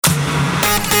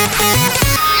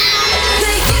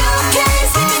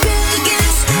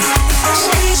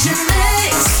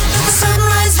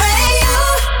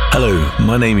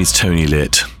My name is Tony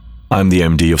Litt. I'm the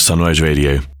MD of Sunrise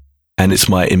Radio, and it's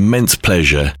my immense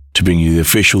pleasure to bring you the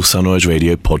official Sunrise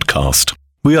Radio podcast.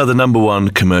 We are the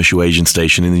 #1 commercial Asian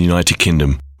station in the United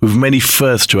Kingdom, with many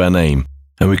firsts to our name,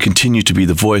 and we continue to be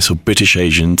the voice of British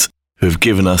Asians who have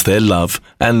given us their love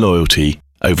and loyalty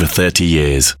over 30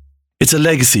 years. It's a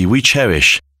legacy we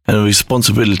cherish and a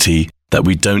responsibility that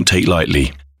we don't take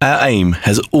lightly. Our aim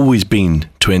has always been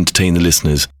to entertain the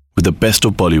listeners with the best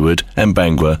of Bollywood and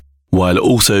Bhangra, while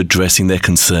also addressing their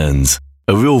concerns.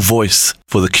 A real voice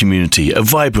for the community, a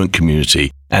vibrant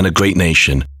community, and a great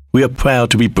nation. We are proud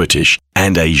to be British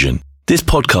and Asian. This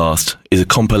podcast is a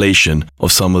compilation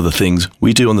of some of the things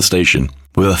we do on the station,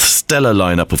 with a stellar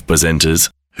lineup of presenters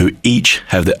who each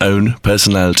have their own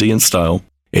personality and style.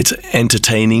 It's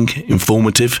entertaining,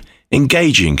 informative,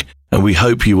 engaging, and we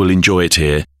hope you will enjoy it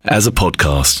here as a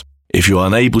podcast if you are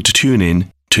unable to tune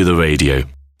in to the radio.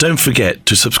 Don't forget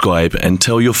to subscribe and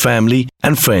tell your family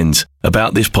and friends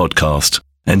about this podcast,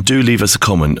 and do leave us a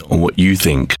comment on what you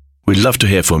think. We'd love to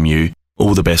hear from you.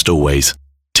 All the best always.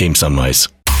 Team Sunrise.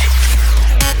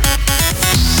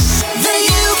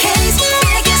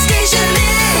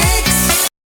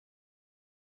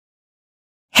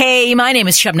 Hey, my name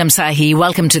is Shabnam Sahi.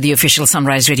 Welcome to the official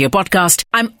Sunrise Radio podcast.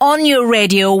 I'm on your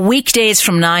radio weekdays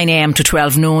from 9 a.m. to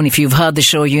 12 noon. If you've heard the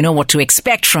show, you know what to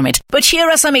expect from it. But here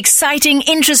are some exciting,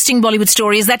 interesting Bollywood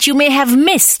stories that you may have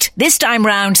missed this time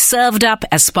round, served up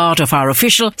as part of our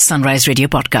official Sunrise Radio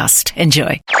podcast.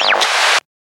 Enjoy.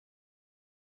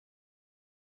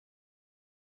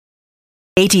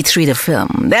 83, the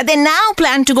film, that they now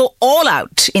plan to go all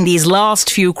out in these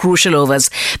last few crucial overs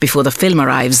before the film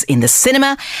arrives in the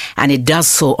cinema, and it does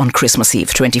so on Christmas Eve,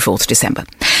 24th December.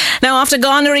 Now, after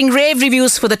garnering rave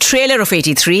reviews for the trailer of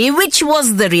 83, which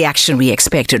was the reaction we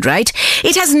expected, right?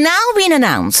 It has now been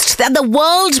announced that the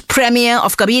world premiere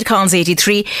of Kabir Khan's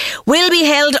 83 will be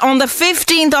held on the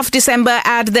 15th of December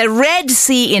at the Red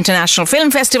Sea International Film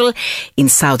Festival in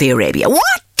Saudi Arabia.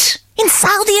 What? In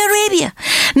Saudi Arabia,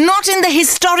 not in the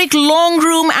historic Long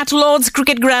Room at Lord's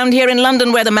Cricket Ground here in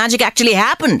London where the magic actually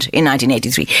happened in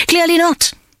 1983. Clearly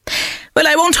not. Well,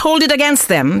 I won't hold it against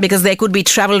them because there could be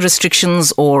travel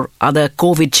restrictions or other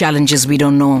COVID challenges we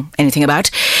don't know anything about.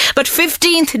 But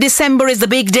 15th December is the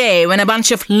big day when a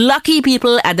bunch of lucky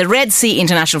people at the Red Sea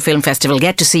International Film Festival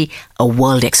get to see a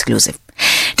world exclusive.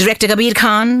 Director Kabir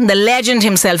Khan, the legend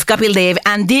himself Kapil Dev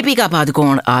and Deepika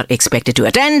Padukone are expected to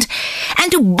attend,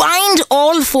 and to bind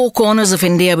all four corners of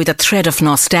India with a thread of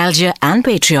nostalgia and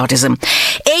patriotism.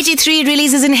 83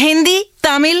 releases in Hindi,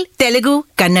 Tamil, Telugu,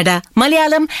 Kannada,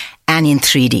 Malayalam and in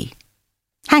 3D.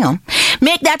 Hang on.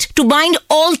 Make that to bind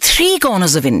all three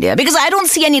corners of India, because I don't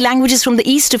see any languages from the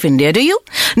east of India, do you?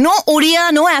 No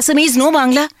Odia, no Assamese, no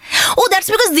Bangla. Oh, that's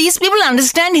because these people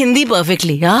understand Hindi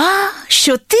perfectly.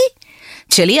 Shutti?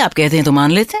 चलिए आप कहते हैं तो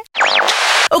मान लेते हैं.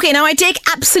 Okay, now I take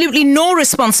absolutely no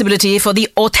responsibility for the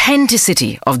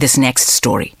authenticity of this next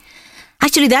story.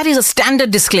 Actually, that is a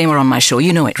standard disclaimer on my show.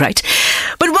 You know it, right?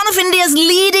 But one of India's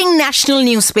leading national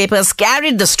newspapers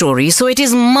carried the story, so it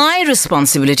is my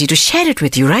responsibility to share it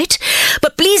with you, right?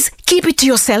 But please keep it to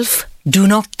yourself. Do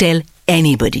not tell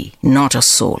anybody, not a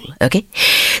soul, okay?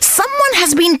 Someone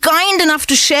has been kind enough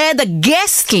to share the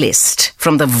guest list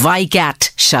from the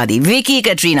Vicat Shadi, Vicky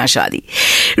Katrina Shadi.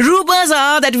 Rumours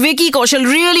are that Vicky Kaushal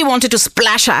really wanted to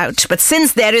splash out, but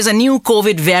since there is a new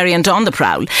COVID variant on the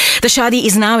prowl, the Shadi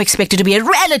is now expected to be a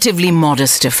relatively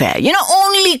modest affair. You know,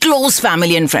 only close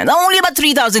family and friends, only about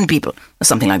 3,000 people, or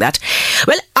something like that.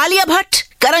 Well, Alia Bhatt,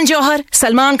 Karan Johar,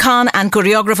 Salman Khan and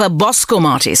choreographer Bosco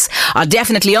Martis are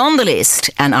definitely on the list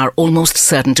and are almost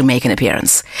certain to make an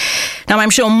appearance. Now,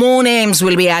 I'm sure more names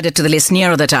will be added to the list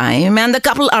nearer the time, and the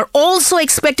couple are also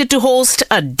expected to host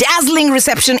a dazzling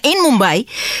reception in Mumbai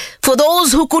for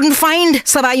those who couldn't find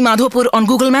Savai Madhopur on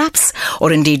Google Maps,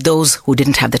 or indeed those who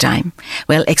didn't have the time.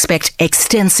 Well, expect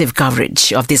extensive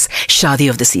coverage of this Shadi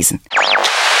of the season.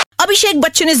 Abhishek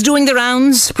Bachchan is doing the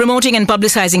rounds, promoting and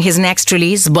publicising his next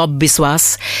release, Bob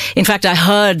Biswas. In fact, I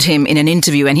heard him in an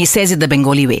interview and he says it the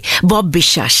Bengali way, Bob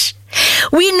Bishash.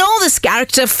 We know this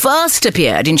character first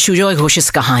appeared in Shujoy Ghosh's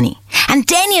Kahani. And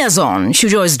 10 years on,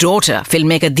 Shujoy's daughter,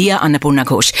 filmmaker Diya Annapurna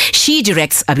Ghosh, she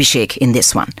directs Abhishek in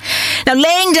this one. Now,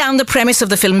 laying down the premise of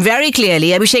the film very clearly,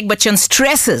 Abhishek Bachchan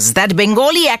stresses that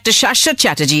Bengali actor Shashwat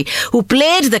Chatterjee, who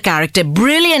played the character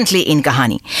brilliantly in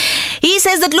Kahani. He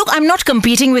says that, look, I'm not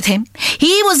competing with him.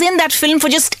 He was in that film for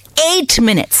just 8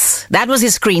 minutes. That was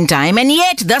his screen time, and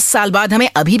yet 10 saal baad hame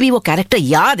abhi bhi wo character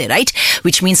yaad hai, right?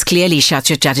 Which means clearly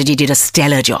Shashwat Chatterjee did a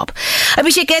stellar job.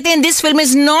 Abhishek kehte hain this film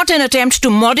is not an attempt to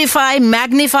modify,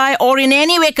 magnify or in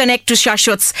any way connect to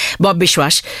Shashwat's Bob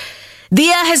Biswas.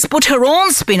 Diya has put her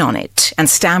own spin on it and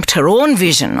stamped her own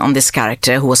vision on this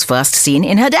character who was first seen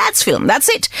in her dad's film. That's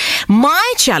it.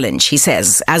 My challenge, he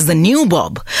says, as the new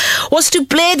Bob, was to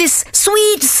play this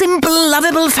sweet, simple,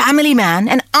 lovable family man,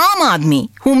 an aam aadmi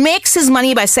who makes his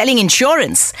money by selling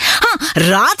insurance.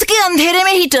 Raat ke andhere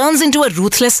mein he turns into a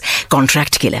ruthless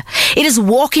contract killer. It is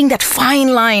walking that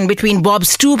fine line between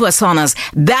Bob's two personas.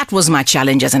 That was my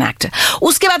challenge as an actor.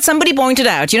 Uske baad somebody pointed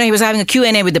out, he was having a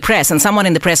Q&A with the press, and someone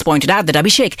in the press pointed out that,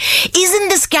 Abhishek, isn't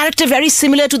this character very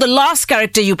similar to the last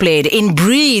character you played in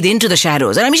Breathe Into the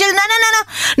Shadows? And Abhishek said,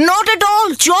 no, not at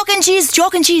all. Chalk and cheese.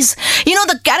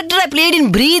 The character I played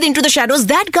in Breathe Into the Shadows,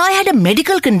 that guy had a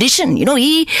medical condition.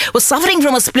 He was suffering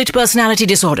from a split personality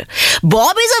disorder.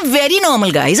 Bob is a very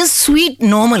normal guy. He's a sweet,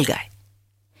 normal guy.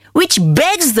 Which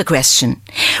begs the question,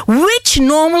 which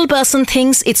normal person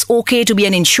thinks it's okay to be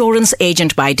an insurance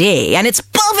agent by day and it's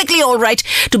perfectly all right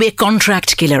to be a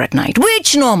contract killer at night?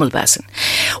 Which normal person?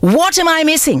 What am I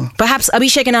missing? Perhaps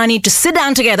Abhishek and I need to sit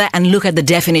down together and look at the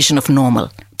definition of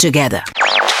normal together.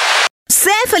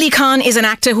 Saif Ali Khan is an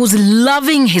actor who's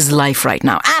loving his life right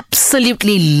now.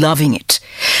 Absolutely loving it.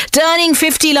 Turning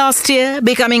 50 last year,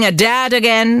 becoming a dad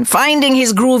again, finding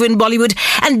his groove in Bollywood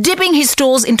and dipping his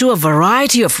toes into a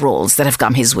variety of roles that have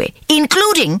come his way,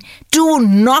 including 2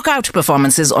 knockout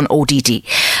performances on OTT.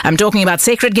 I'm talking about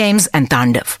Sacred Games and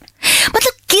Tandav.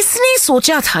 मतलब किसने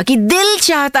सोचा था कि दिल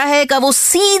चाहता है कि वो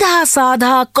सीधा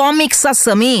साधा कॉमिक सा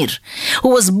Sameer, who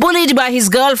was bullied by his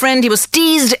girlfriend, he was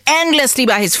teased endlessly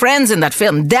by his friends in that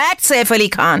film, that Saif Ali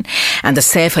Khan, and the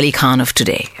Saif Ali Khan of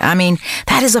today. I mean,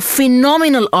 that is a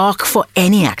phenomenal arc for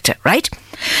any actor, right?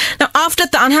 Now, after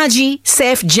Tanhaji,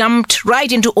 Saif jumped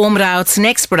right into Om Raut's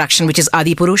next production, which is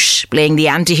Adipurush, playing the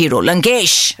anti-hero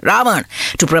Lankesh, Ravan,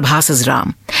 to Prabhas's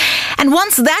Ram. And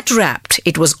once that wrapped,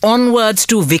 it was onwards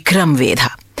to Vikram Vedha.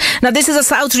 Now, this is a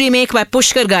South remake by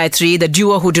Pushkar Gayatri, the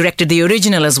duo who directed the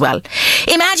original as well.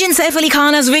 Imagine Saif Ali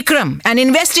Khan as Vikram, an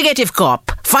investigative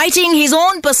cop, fighting his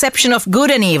own perception of good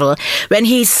and evil when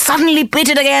he's suddenly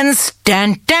pitted against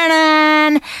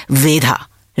Vedha,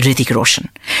 Hrithik Roshan,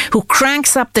 who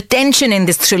cranks up the tension in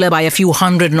this thriller by a few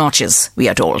hundred notches, we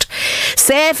are told.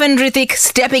 Saif and Hrithik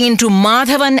stepping into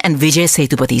Madhavan and Vijay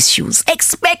Sethupath's shoes.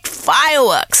 Expect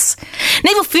fireworks.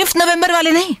 Nahi, wo 5th November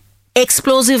wale nahi.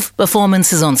 Explosive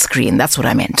performances on screen, that's what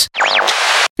I meant.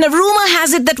 Now, rumour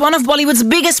has it that one of Bollywood's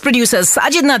biggest producers,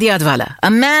 Sajid Nadiadwala, a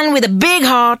man with a big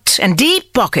heart and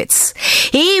deep pockets,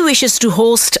 he wishes to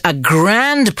host a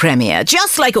grand premiere,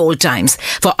 just like old times,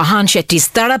 for Ahan Shetty's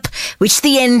Tadap, which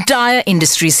the entire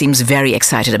industry seems very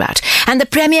excited about. And the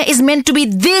premiere is meant to be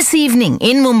this evening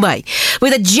in Mumbai,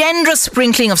 with a generous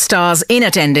sprinkling of stars in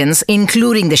attendance,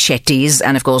 including the Shettys,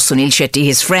 and of course Sunil Shetty,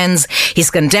 his friends,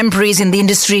 his contemporaries in the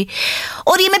industry.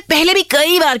 और ये मैं पहले भी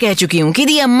कई बार कह चुकी हूँ कि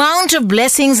the amount of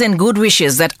blessings and good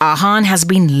wishes that Ahan has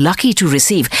been lucky to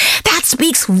receive, that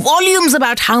speaks volumes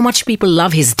about how much people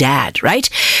love his dad, right?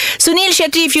 Sunil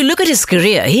Shetty, if you look at his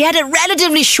career, he had a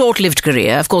relatively short-lived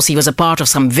career. Of course, he was a part of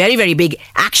some very, very big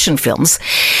action films.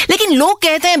 लेकिन लोग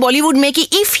कहते हैं Bollywood में कि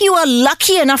if you are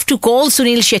lucky enough to call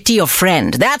Sunil Shetty your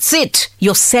friend, that's it,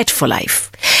 you're set for life.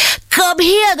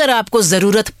 कभी अगर आपको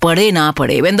जरूरत पड़े ना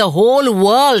पड़े, when the whole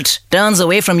world turns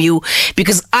away from you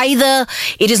because either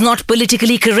it is not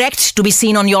politically correct to be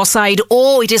seen on your side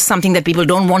or it is something that people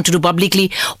don't want to do publicly,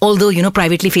 although,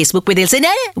 privately Facebook पे they'll say,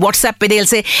 nah, WhatsApp पे they'll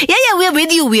say, yeah, we are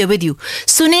with you.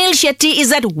 Sunil Shetty is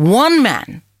that one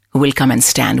man who will come and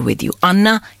stand with you.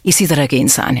 Anna isi tarah ke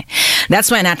insaan hai.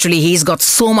 That's why naturally he's got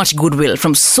so much goodwill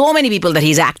from so many people that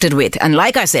he's acted with. And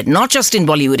like I said, not just in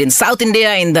Bollywood, in South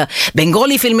India, in the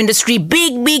Bengali film industry,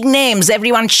 big names,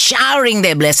 everyone showering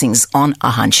their blessings on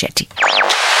Ahan Shetty.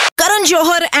 Karan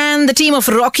Johar and the team of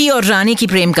Rocky or Rani Ki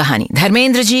Prem Kahani,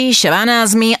 Dharmendra ji, Shabana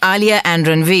Azmi, Alia and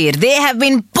Ranveer, they have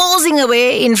been posing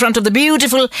away in front of the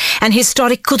beautiful and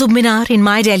historic Qutub Minar in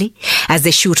My Delhi as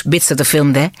they shoot bits of the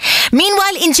film there.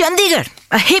 Meanwhile, in Chandigarh,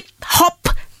 a hop,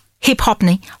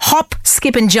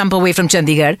 skip and jump away from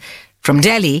Chandigarh, from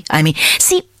Delhi.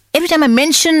 See, every time I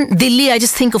mention Delhi, I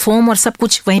just think of home or sab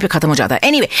kuch wahin pe khatam ho jata hai.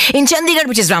 Anyway, in Chandigarh,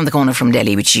 which is round the corner from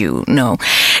Delhi, which you know,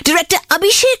 director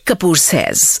Abhishek Kapoor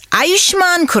says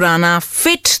Ayushmann Khurrana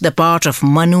fit the part of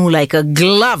Manu like a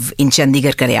glove in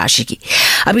Chandigarh Kare Aashiki.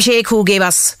 Abhishek, who gave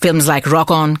us films like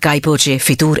Rock On, Kai Poche,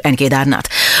 Fitur and Kedarnath,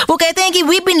 वो कहते हैं कि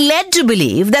we've been led to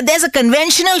believe that there's a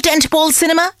conventional tentpole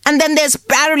cinema and then there's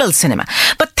parallel cinema.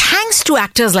 But thanks to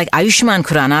actors like Ayushmann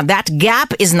Khurrana, that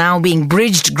gap is now being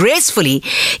bridged gracefully,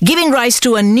 giving rise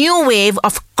to a new wave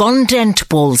of content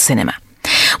pole cinema.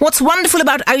 What's wonderful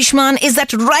about Ayushmann is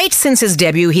that right since his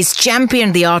debut, he's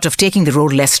championed the art of taking the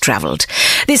road less travelled.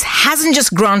 This hasn't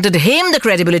just granted him the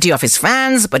credibility of his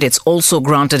fans, but it's also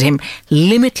granted him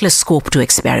limitless scope to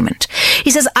experiment.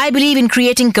 He says, I believe in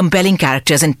creating compelling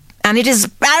characters and it is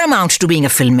paramount to being a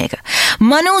filmmaker.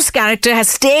 Manu's character has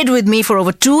stayed with me for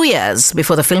over 2 years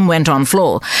before the film went on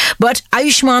floor. But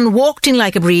Ayushmann walked in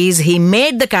like a breeze. He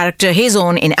made the character his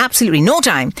own in absolutely no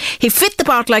time. He fit the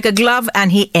part like a glove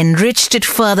and he enriched it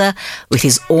further with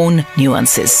his own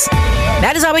nuances.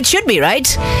 That is how it should be, right?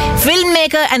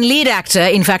 Filmmaker and lead actor,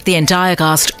 in fact the entire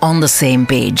cast on the same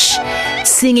page.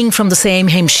 Singing from the same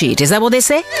hymn sheet. Is that what they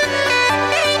say?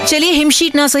 Chaliye hymn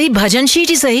sheet na sahi, bhajan sheet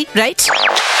hi sahi, right?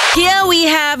 Here we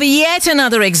have yet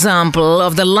another example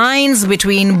of the lines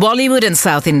between Bollywood and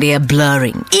South India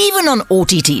blurring, even on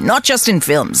OTT, not just in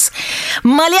films.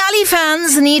 Malayali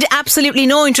fans need absolutely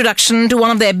no introduction to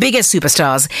one of their biggest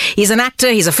superstars. He's an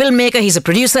actor, he's a filmmaker, he's a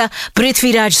producer,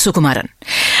 Prithviraj Sukumaran.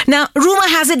 Now, rumour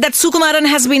has it that Sukumaran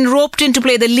has been roped in to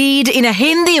play the lead in a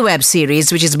Hindi web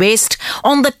series which is based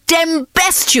on the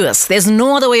tempestuous, there's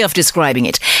no other way of describing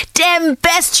it,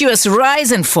 tempestuous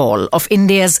rise and fall of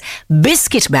India's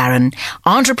biscuit baron,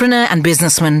 entrepreneur and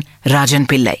businessman Rajan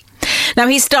Pillai. Now,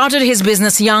 he started his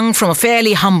business young from a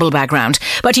fairly humble background,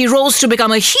 but he rose to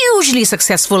become a hugely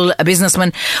successful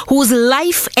businessman whose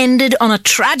life ended on a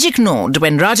tragic note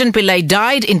when Rajan Pillai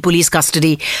died in police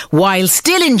custody while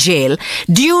still in jail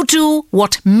due to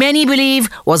what many believe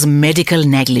was medical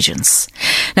negligence.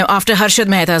 Now, after Harshad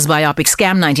Mehta's biopic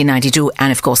Scam 1992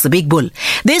 and, of course, The Big Bull,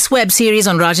 this web series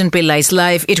on Rajan Pillai's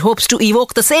life, it hopes to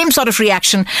evoke the same sort of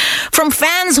reaction from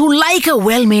fans who like a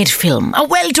well-made film, a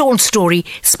well-told story,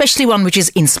 especially one which is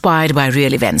inspired by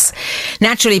real events.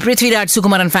 Naturally, Prithviraj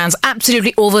Sukumaran fans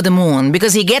absolutely over the moon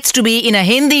because he gets to be in a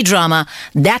Hindi drama,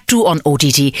 that too on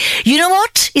OTT. You know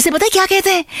what? इसे पता है क्या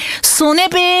कहते हैं? सोने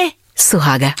पे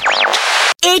सुहागा.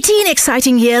 18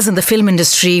 exciting years in the film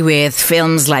industry with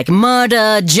films like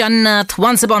Murder, Jannat,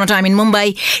 Once Upon a Time in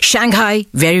Mumbai, Shanghai,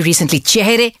 very recently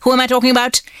Chehre. Who am I talking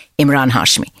about? Imran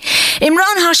Hashmi.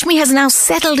 Imran Hashmi has now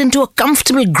settled into a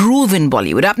comfortable groove in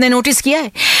Bollywood. Aapne notice kiya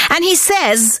hai? And he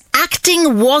says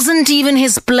acting wasn't even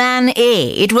his plan A.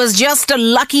 It was just a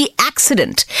lucky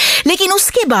accident. लेकिन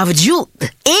उसके बावजूद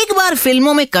एक बार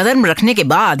फिल्मों में कदम रखने के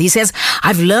बाद, he says,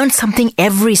 I've learned something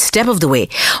every step of the way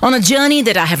on a journey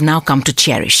that I have now come to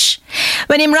cherish.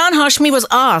 When Imran Hashmi was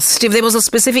asked if there was a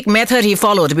specific method he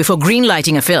followed before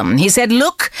greenlighting a film, he said,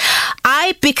 look,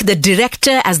 I pick the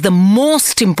director as the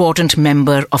most important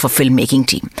member of a filmmaking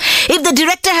team. If the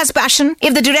director has passion,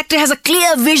 if the director has a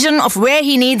clear vision of where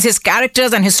he needs his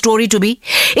characters and his story to be,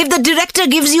 if the director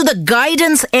gives you the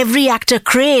guidance every actor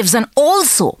craves, and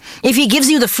also if he gives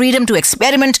you the freedom to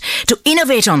experiment, to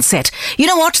innovate on set, you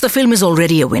know what? The film is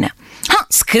already a winner. हाँ,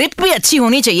 script भी अच्छी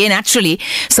होनी चाहिए naturally.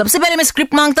 सबसे पहले मैं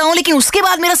script मांगता हूँ, लेकिन उसके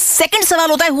बाद मेरा सेकंड सवाल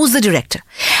होता है, who's the director?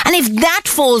 And if that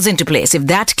falls into place, if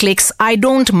that clicks, I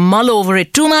don't mull over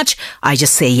it too much. I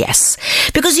just say yes.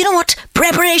 Because you know what?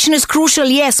 Preparation is crucial,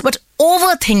 yes, but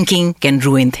overthinking can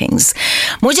ruin things.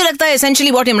 मुझे लगता है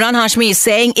essentially what Imran Hashmi is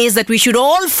saying is that we should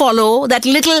all follow that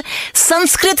little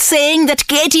Sanskrit saying that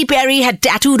Katy Perry had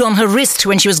tattooed on her wrist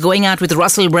when she was going out with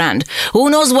Russell Brand. Who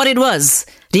knows what it was?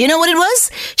 Do you know what it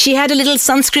was? She had a little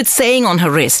Sanskrit saying on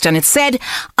her wrist and it said,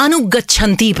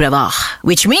 Anugachanti Pravah,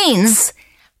 which means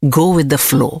go with the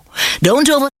flow. Don't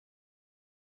over...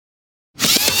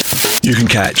 You can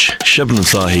catch Shabnam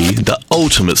Sahi, the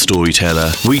ultimate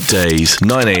storyteller, weekdays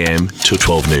 9 a.m. till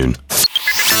 12 noon.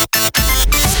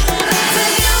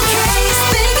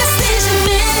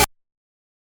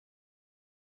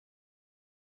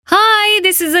 Hi,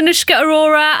 this is Anushka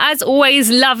Arora. As always,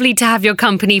 lovely to have your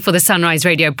company for the Sunrise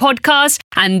Radio podcast.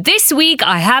 And this week,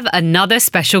 I have another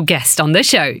special guest on the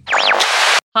show.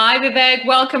 Hi, Vivek.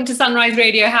 Welcome to Sunrise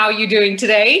Radio. How are you doing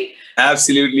today?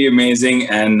 Absolutely amazing.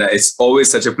 And it's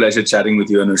always such a pleasure chatting with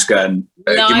you, Anushka, and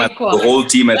the whole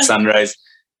team at Sunrise,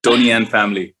 Tony and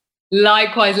family.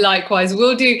 Likewise.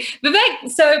 We'll do. Vivek,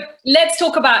 so let's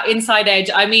talk about Inside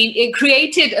Edge. I mean, it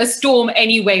created a storm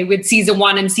anyway with season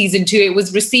 1 and season 2. It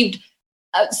was received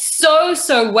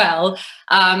so well.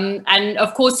 And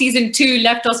of course, season 2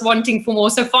 left us wanting for more.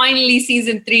 So finally,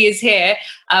 season 3 is here,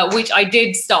 which I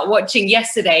did start watching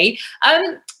yesterday.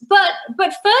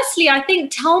 But firstly, I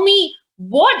think, tell me,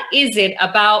 what is it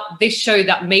about this show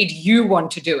that made you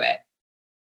want to do it?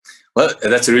 Well,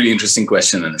 that's a really interesting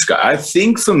question, Anushka. I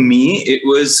think for me, it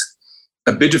was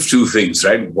a bit of two things,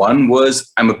 right? One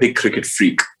was I'm a big cricket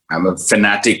freak. I'm a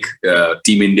fanatic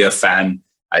Team India fan.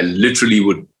 I literally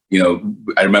would,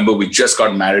 I remember we just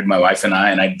got married, my wife and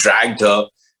I dragged her,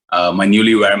 my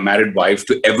newly married wife,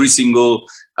 to every single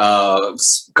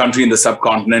country in the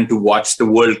subcontinent to watch the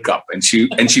World Cup, and she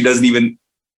doesn't even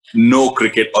know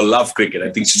cricket or love cricket.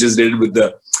 I think she just did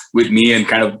it with me and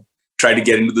kind of tried to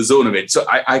get into the zone of it. So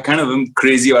I kind of am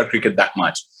crazy about cricket that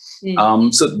much.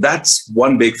 So that's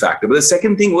one big factor. But the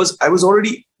second thing was I was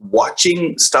already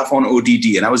watching stuff on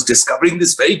OTT, and I was discovering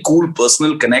this very cool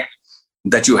personal connect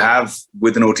that you have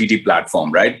with an OTT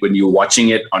platform, right? When you're watching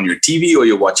it on your TV or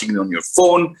you're watching it on your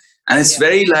phone, and it's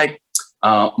very like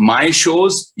my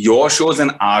shows, your shows,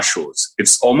 and our shows.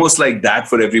 It's almost like that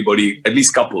for everybody, at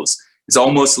least couples. It's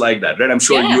almost like that, right? I'm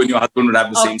sure you and your husband would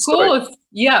have the same story. Of course,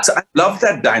 yeah. So I love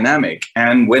that dynamic.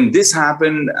 And when this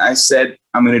happened, I said,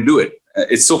 I'm going to do it.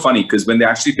 It's so funny because when they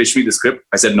actually pitched me the script,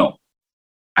 I said no.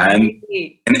 And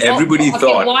everybody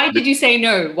thought... Why did you say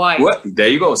no? Why? Well, there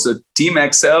you go. So Team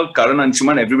XL, Karan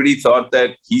Anshuman, everybody thought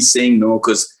that he's saying no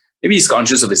because maybe he's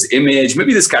conscious of his image.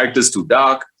 Maybe this character's too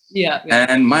dark. Yeah.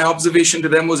 And my observation to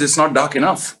them was it's not dark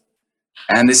enough.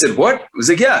 And they said, what? I was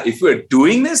like, yeah, if we're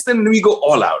doing this, then we go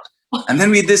all out. And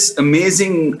then we had this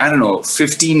amazing,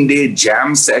 15-day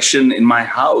jam session in my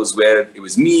house where it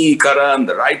was me, Karan,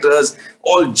 the writers,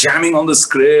 all jamming on the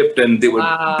script, and they were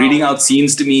reading out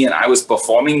scenes to me, and I was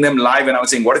performing them live, and I was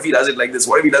saying, what if he does it like this?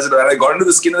 What if he does it like that? I got into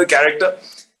the skin of the character.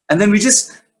 And then we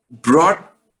just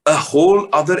brought a whole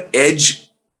other edge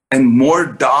and more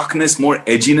darkness, more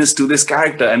edginess to this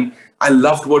character. And I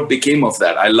loved what became of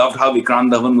that. I loved how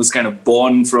Vikrant Dhawan was kind of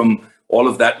born from all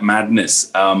of that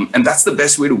madness. And that's the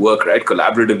best way to work, right?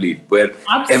 Collaboratively, where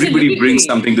everybody brings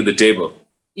something to the table.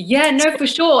 Yeah, no, for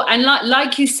sure. And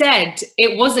like you said,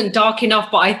 it wasn't dark enough,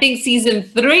 but I think season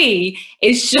 3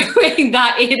 is showing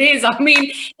that it is. I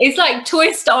mean, it's like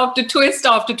twist after twist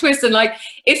after twist. And like,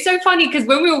 it's so funny because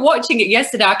when we were watching it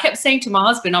yesterday, I kept saying to my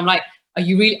husband, I'm like, are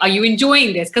you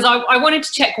enjoying this? Because I wanted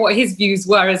to check what his views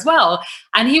were as well.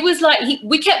 And he was like,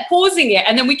 we kept pausing it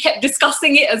and then we kept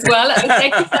discussing it as well at the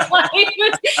same time.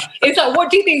 It's like, what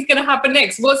do you think is going to happen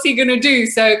next? What's he going to do?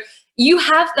 So you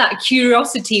have that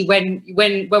curiosity when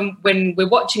we're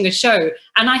watching a show.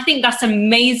 And I think that's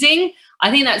amazing.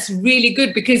 I think that's really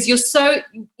good because you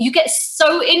get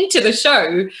so into the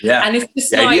show. Yeah. And it's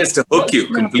just the idea is to hook you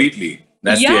completely.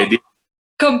 That's the idea.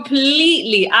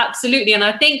 Completely. Absolutely. And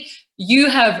I think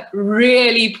you have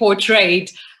really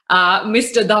portrayed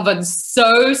Mr. Dhawan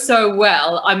so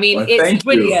well. I mean, it's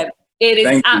brilliant. It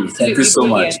is absolutely thank you so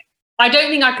brilliant. much. I don't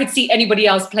think I could see anybody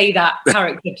else play that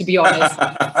character, to be honest.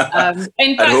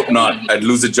 In fact, I hope not. I'd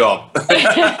lose a job.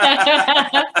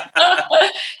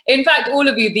 In fact, all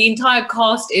of you, the entire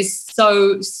cast is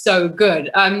so good.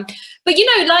 But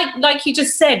like you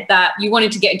just said that you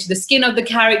wanted to get into the skin of the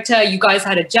character. You guys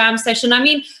had a jam session. I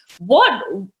mean, what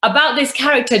about this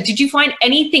character did you find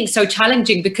anything so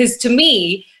challenging? Because to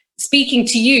me, speaking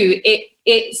to you,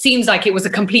 it seems like it was a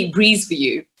complete breeze for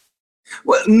you.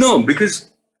 Well, no, because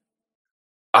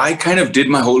I kind of did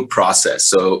my whole process.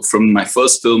 So from my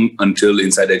first film until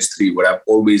Inside Edge 3, what I've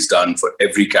always done for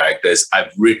every character is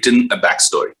I've written a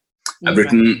backstory. I've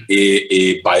written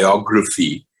a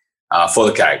biography for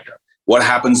the character. What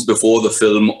happens before the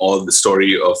film or the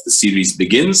story of the series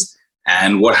begins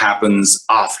and what happens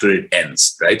after it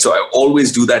ends, right? So I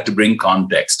always do that to bring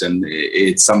context. And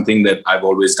it's something that I've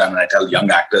always done. And I tell young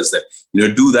actors that,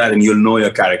 do that and you'll know your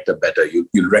character better.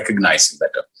 You'll recognize him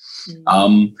better.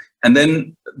 And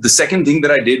then the second thing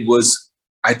that I did was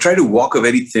I try to walk a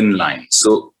very thin line.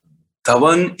 So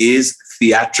Dhawan is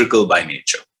theatrical by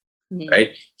nature, right?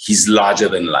 He's larger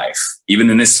than life. Even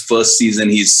in his first season,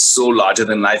 he's so larger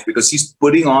than life because he's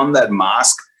putting on that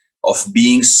mask of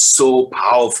being so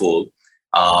powerful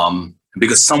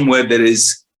because somewhere there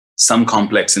is some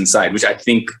complex inside, which I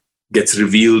think gets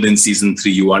revealed in season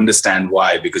 3. You understand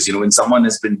why, because, when someone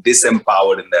has been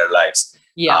disempowered in their lives,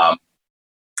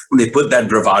 they put that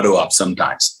bravado up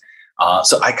sometimes.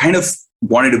 So I kind of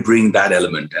wanted to bring that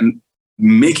element and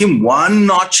make him one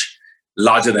notch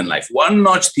larger than life, one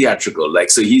notch theatrical. Like,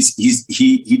 so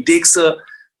he takes a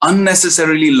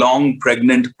unnecessarily long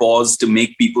pregnant pause to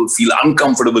make people feel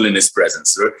uncomfortable in his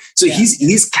presence. Right? So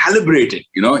he's calibrated,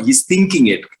 he's thinking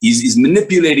it. He's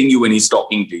manipulating you when he's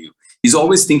talking to you. He's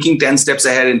always thinking 10 steps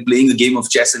ahead and playing a game of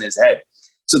chess in his head.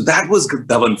 So that was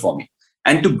Dhawan for me.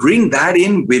 And to bring that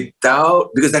in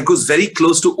because that goes very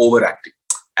close to overacting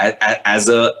as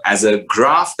a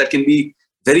graph that can be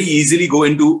very easily go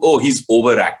into, he's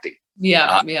overacting.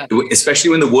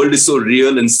 Especially when the world is so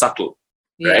real and subtle,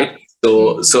 right?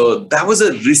 So that was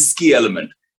a risky element.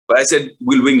 But I said,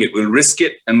 we'll wing it, we'll risk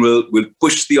it, and we'll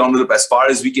push the envelope as far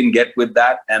as we can get with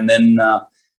that, and then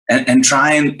and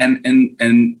try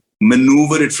and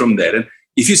maneuver it from there. And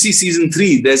if you see season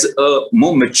 3, there's a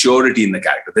more maturity in the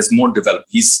character. There's more development.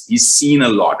 He's seen a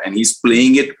lot, and he's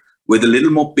playing it with a little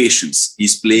more patience.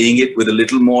 He's playing it with a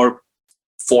little more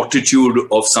fortitude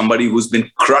of somebody who's been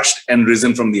crushed and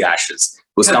risen from the ashes,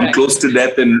 who's come close to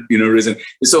death and risen.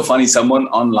 It's so funny. Someone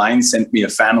online sent me, a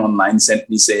fan online sent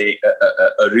me say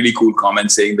a really cool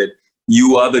comment saying that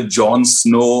you are the Jon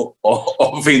Snow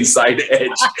of Inside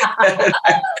Edge.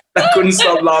 I couldn't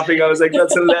stop laughing. I was like,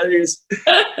 that's hilarious.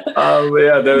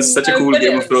 Yeah, there was such a cool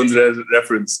Game of Thrones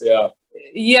reference. Yeah.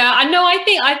 Yeah, I know. I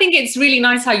think it's really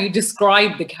nice how you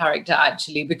describe the character,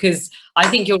 actually, because I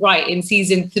think you're right. In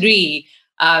season 3,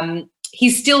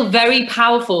 he's still very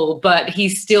powerful, but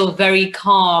he's still very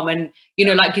calm and,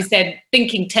 like you said,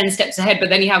 thinking 10 steps ahead. But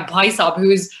then you have Bhaisab,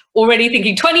 who is already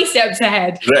thinking 20 steps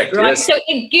ahead. Correct, right? Yes. So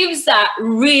it gives that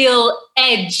real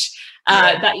edge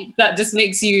that just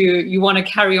makes you want to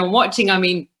carry on watching. I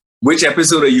mean, which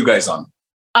episode are you guys on?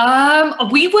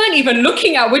 We weren't even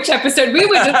looking at which episode. We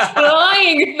were just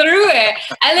flying through it.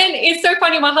 And then it's so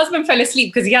funny. My husband fell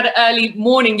asleep because he had an early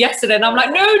morning yesterday. And I'm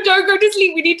like, no, don't go to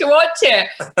sleep. We need to watch it.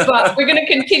 But we're going to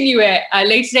continue it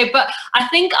later today. But I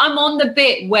think I'm on the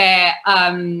bit where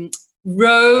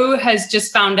Ro has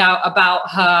just found out about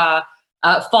her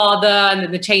father and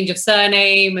then the change of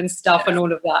surname and stuff and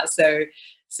all of that.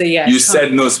 So yeah. You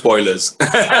said no spoilers. We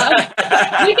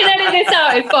can edit this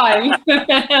out. It's fine.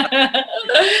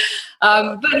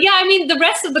 But yeah, I mean, the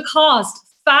rest of the cast,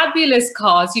 fabulous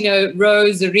cast.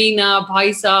 Rose, Zarina,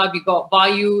 Bhaisab. You got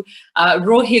Vayu,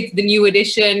 Rohit, the new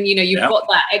addition. You've got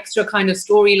that extra kind of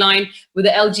storyline with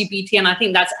the LGBT, and I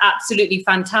think that's absolutely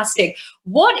fantastic.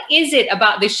 What is it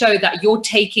about this show that you're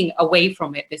taking away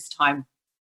from it this time?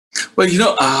 Well,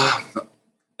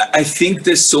 I think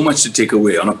there's so much to take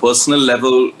away. On a personal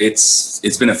level, it's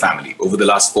been a family over the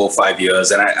last 4 or 5 years.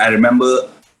 And I remember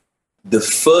the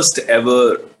first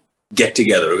ever get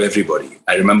together of everybody.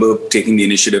 I remember taking the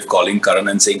initiative, calling Karan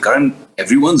and saying, Karan,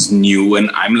 everyone's new.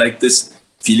 And I'm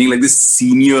feeling like this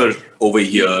senior over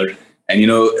here.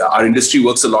 And, our industry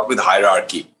works a lot with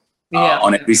hierarchy.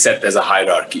 On every set, there's a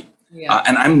hierarchy. Yeah.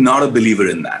 And I'm not a believer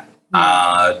in that.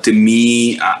 To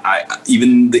me,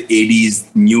 even the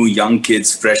 80s, new young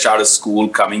kids fresh out of school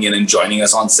coming in and joining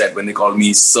us on set, when they call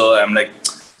me sir, I'm like,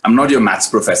 I'm not your maths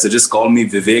professor. Just call me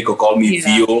Vivek or call me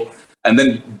Vio. And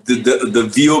then the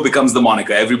Vio becomes the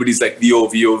moniker. Everybody's like Vio.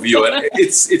 And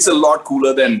it's a lot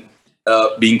cooler than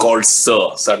being called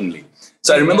sir suddenly.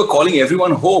 So I remember calling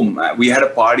everyone home. We had a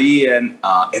party and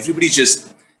everybody just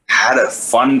had a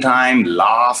fun time,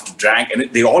 laughed, drank, and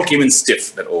they all came in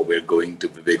stiff that, we're going to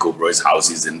Vivek Oberoi's house.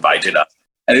 He's invited us.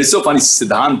 And it's so funny,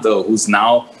 Siddhant, who's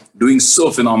now doing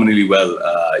so phenomenally well.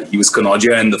 He was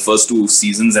Kanoja in the first 2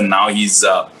 seasons, and now he's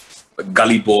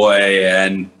Gully Boy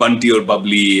and Bunty or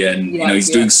Bubbly, and he's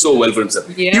doing so well for himself.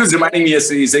 Yeah. He was reminding me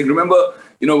yesterday, he's saying, remember,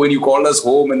 when you called us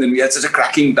home and then we had such a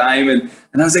cracking time, and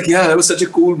I was like, yeah, that was such a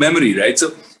cool memory, right?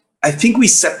 So I think we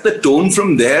set the tone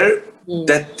from there,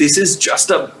 that this is just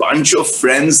a bunch of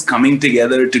friends coming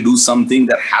together to do something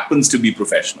that happens to be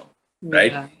professional,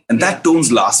 right? And that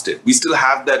tone's lasted. We still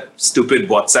have that stupid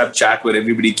WhatsApp chat where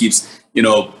everybody keeps,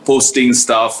 posting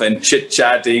stuff and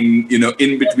chit-chatting,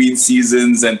 in between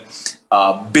seasons and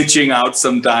bitching out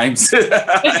sometimes. So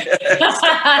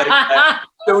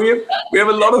we have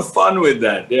a lot of fun with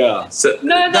that, yeah. So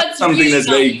that's something really that's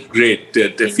very great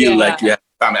to feel like you have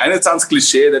family. I know it sounds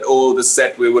cliche that, the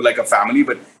set, we were like a family,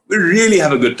 but we really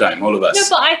have a good time, all of us.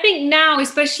 No, but I think now,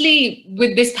 especially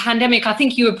with this pandemic, I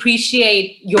think you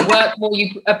appreciate your work more,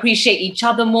 you appreciate each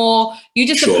other more. You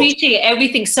just appreciate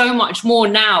everything so much more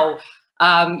now,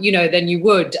 than you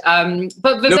would.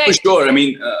 But Vivek, no, for sure. I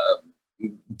mean,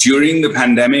 during the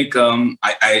pandemic,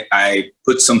 I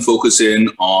put some focus in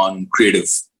on creative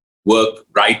work,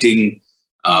 writing,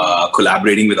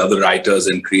 collaborating with other writers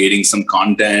and creating some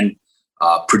content,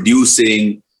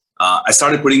 producing. I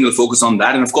started putting a focus on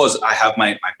that. And of course, I have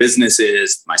my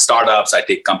businesses, my startups. I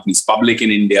take companies public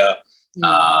in India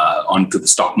onto the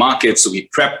stock market. So we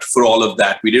prepped for all of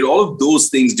that. We did all of those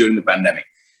things during the pandemic.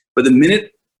 But the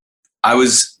minute I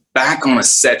was back on a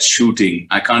set shooting,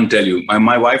 I can't tell you,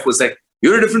 my wife was like,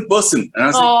 you're a different person. And I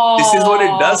was like, this is what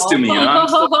it does to me. I'm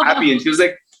so happy. And she was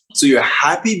like, so you're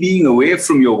happy being away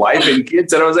from your wife and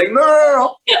kids? And I was like,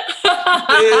 no.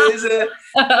 There's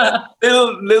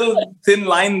a little thin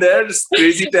line there, just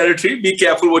crazy territory. Be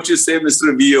careful what you say,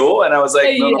 Mr. VO. And I was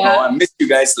like, no, I miss you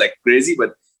guys like crazy,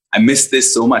 but I miss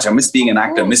this so much. I miss being an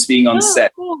actor, I miss being on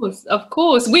set. Of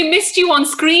course. We missed you on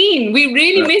screen. We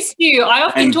really missed you. I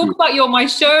often talk about you on my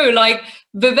show. Like,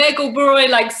 Vivek Oberoi,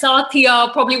 like Satya,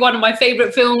 probably one of my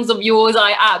favorite films of yours.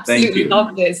 I absolutely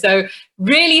loved it. So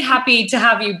really happy to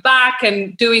have you back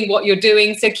and doing what you're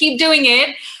doing. So keep doing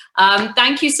it.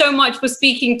 Thank you so much for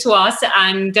speaking to us,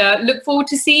 and look forward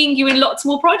to seeing you in lots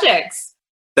more projects.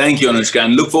 Thank you, Anushka,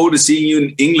 and look forward to seeing you in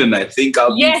England. I think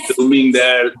I'll be filming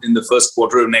there in the first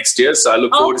quarter of next year. So I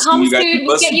look forward to seeing you guys in person.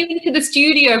 We'll get you into the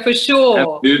studio for sure.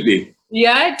 Absolutely.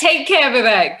 Yeah. Take care,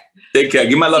 Vivek. Take care.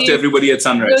 Give my love to everybody at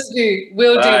Sunrise.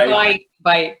 Will do. Bye.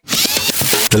 Bye.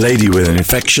 The lady with an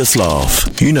infectious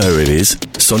laugh. You know who it is.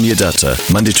 Sonia Datta,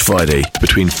 Monday to Friday,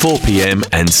 between 4 p.m.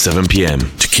 and 7 p.m.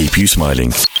 to keep you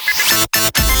smiling.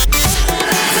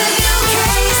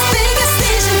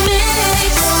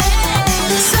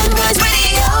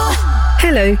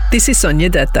 Hello, this is Sonia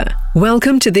Datta.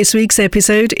 Welcome to this week's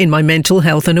episode in my Mental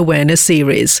Health and Awareness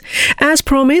series. As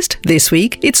promised, this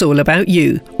week it's all about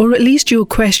you, or at least your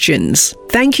questions.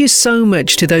 Thank you so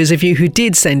much to those of you who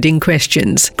did send in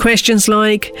questions. Questions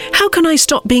like, how can I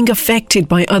stop being affected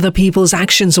by other people's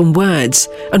actions and words?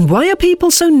 And why are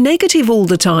people so negative all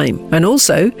the time? And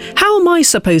also, how am I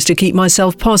supposed to keep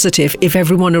myself positive if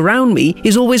everyone around me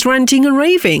is always ranting and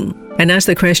raving? And as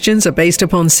the questions are based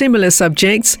upon similar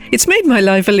subjects, it's made my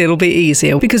life a little bit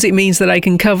easier because it means that I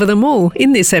can cover them all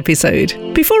in this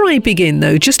episode. Before I begin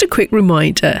though, just a quick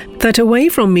reminder that away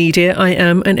from media, I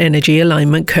am an energy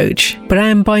alignment coach, but I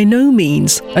am by no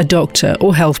means a doctor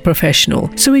or health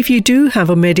professional. So if you do have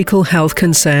a medical health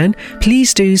concern,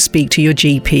 please do speak to your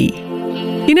GP.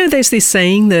 You know, there's this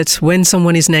saying that when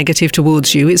someone is negative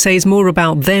towards you, it says more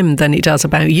about them than it does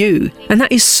about you. And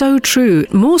that is so true,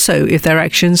 more so if their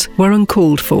actions were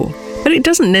uncalled for. But it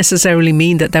doesn't necessarily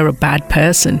mean that they're a bad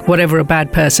person, whatever a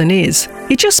bad person is.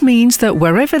 It just means that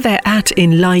wherever they're at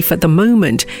in life at the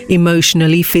moment,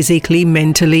 emotionally, physically,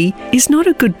 mentally, is not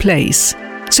a good place.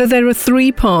 So there are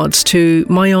 3 parts to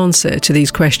my answer to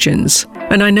these questions.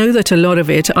 And I know that a lot of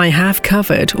it I have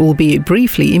covered, albeit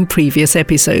briefly, in previous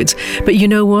episodes. But you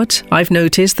know what? I've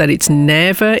noticed that it's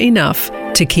never enough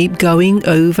to keep going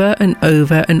over and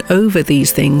over and over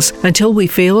these things until we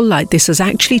feel like this has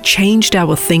actually changed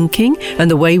our thinking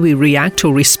and the way we react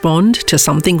or respond to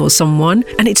something or someone,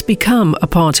 and it's become a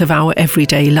part of our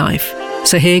everyday life.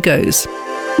 So here goes.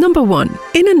 Number 1,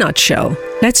 in a nutshell,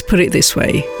 let's put it this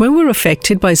way. When we're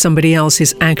affected by somebody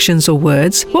else's actions or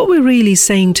words, what we're really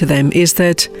saying to them is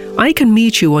that I can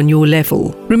meet you on your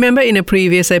level. Remember in a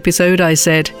previous episode I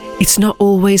said, it's not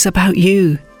always about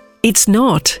you. It's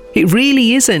not. It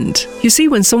really isn't. You see,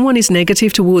 when someone is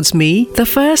negative towards me, the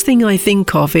first thing I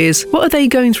think of is, what are they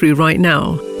going through right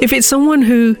now? If it's someone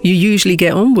who you usually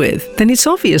get on with, then it's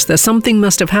obvious that something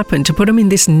must have happened to put them in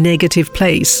this negative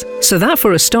place. So that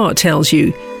for a start tells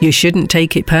you, you shouldn't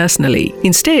take it personally.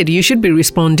 Instead, you should be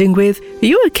responding with, are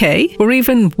you okay? Or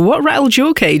even, what rattled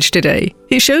your cage today?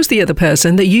 It shows the other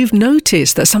person that you've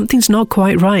noticed that something's not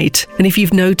quite right. And if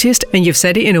you've noticed and you've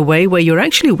said it in a way where you're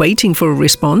actually waiting for a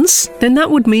response, then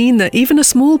that would mean that even a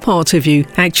small part of you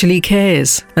actually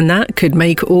cares. And that could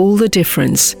make all the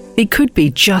difference. It could be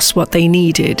just what they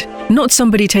needed. Not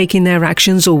somebody taking their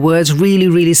actions or words really,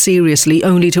 really seriously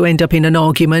only to end up in an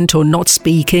argument or not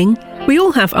speaking. We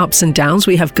all have ups and downs,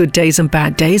 we have good days and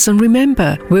bad days, and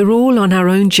remember, we're all on our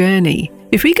own journey.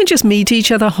 If we can just meet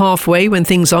each other halfway when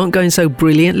things aren't going so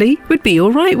brilliantly, we'd be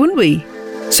all right, wouldn't we?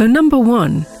 So number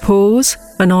 1, pause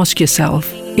and ask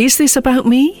yourself, is this about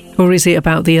me or is it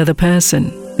about the other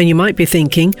person? And you might be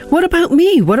thinking, what about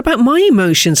me? What about my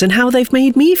emotions and how they've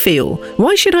made me feel?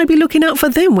 Why should I be looking out for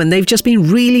them when they've just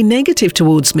been really negative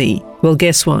towards me? Well,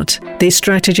 guess what? This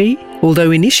strategy,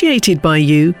 although initiated by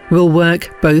you, will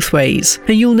work both ways.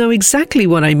 And you'll know exactly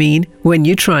what I mean when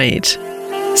you try it.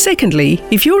 Secondly,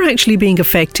 if you're actually being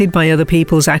affected by other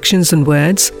people's actions and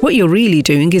words, what you're really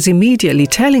doing is immediately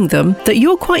telling them that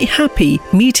you're quite happy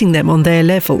meeting them on their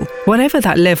level, whatever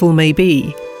that level may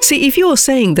be. See, if you're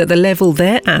saying that the level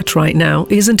they're at right now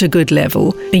isn't a good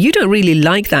level, and you don't really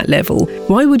like that level,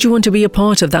 why would you want to be a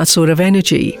part of that sort of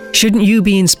energy? Shouldn't you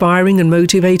be inspiring and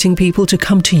motivating people to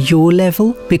come to your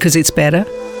level because it's better?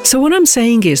 So what I'm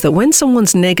saying is that when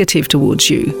someone's negative towards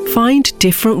you, find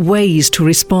different ways to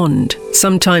respond.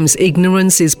 Sometimes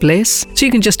ignorance is bliss, so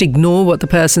you can just ignore what the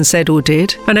person said or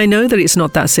did. And I know that it's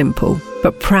not that simple,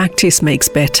 but practice makes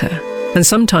better. And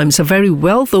sometimes a very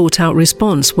well thought out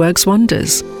response works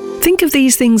wonders. Think of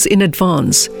these things in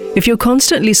advance. If you're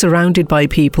constantly surrounded by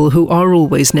people who are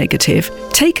always negative,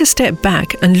 take a step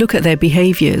back and look at their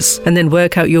behaviors, and then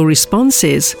work out your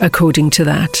responses according to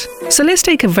that. So let's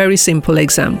take a very simple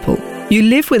example. You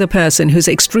live with a person who's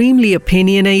extremely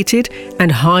opinionated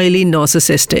and highly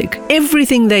narcissistic.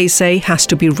 Everything they say has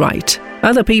to be right.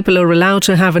 Other people are allowed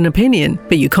to have an opinion,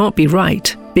 but you can't be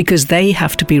right because they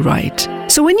have to be right.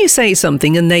 So when you say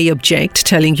something and they object,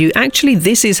 telling you, actually,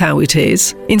 this is how it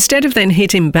is, instead of then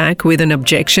hitting back with an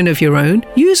objection of your own,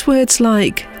 use words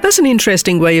like, that's an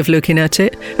interesting way of looking at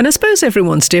it, and I suppose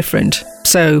everyone's different,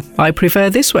 so I prefer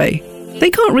this way.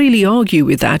 They can't really argue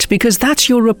with that because that's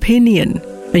your opinion.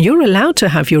 And you're allowed to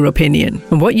have your opinion.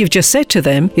 And what you've just said to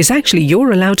them is actually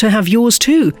you're allowed to have yours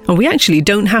too. And we actually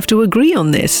don't have to agree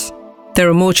on this. There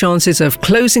are more chances of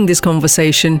closing this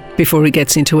conversation before it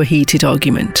gets into a heated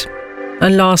argument.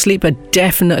 And lastly, but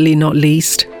definitely not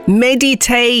least,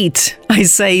 meditate. I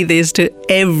say this to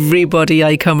everybody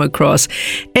I come across.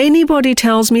 Anybody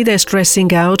tells me they're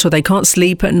stressing out or they can't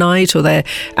sleep at night or they're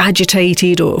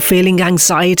agitated or feeling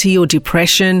anxiety or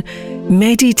depression,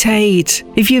 meditate.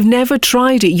 If you've never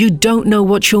tried it, you don't know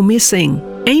what you're missing.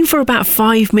 Aim for about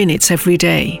 5 minutes every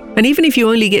day. And even if you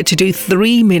only get to do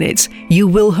 3 minutes, you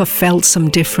will have felt some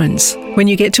difference. When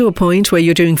you get to a point where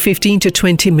you're doing 15 to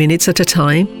 20 minutes at a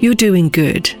time, you're doing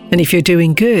good. And if you're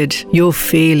doing good, you're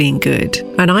feeling good.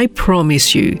 And I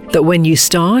promise you that when you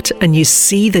start and you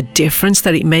see the difference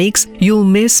that it makes, you'll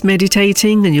miss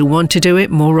meditating and you'll want to do it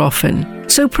more often.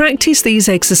 So practice these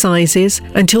exercises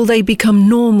until they become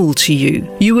normal to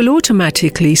you. You will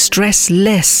automatically stress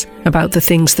less about the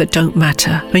things that don't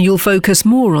matter, and you'll focus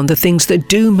more on the things that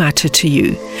do matter to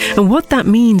you. And what that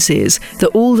means is that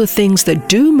all the things that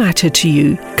do matter to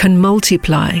you can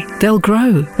multiply. They'll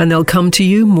grow and they'll come to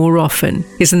you more often.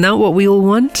 Isn't that what we all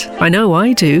want? I know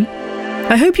I do.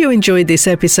 I hope you enjoyed this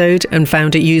episode and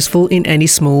found it useful in any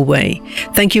small way.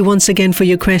 Thank you once again for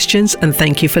your questions and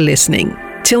thank you for listening.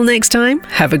 Till next time,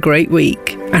 have a great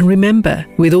week. And remember,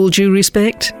 with all due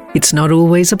respect, it's not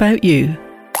always about you.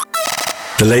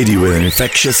 The lady with an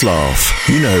infectious laugh.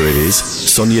 You know who it is.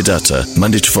 Sonia Dutta,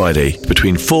 Monday to Friday,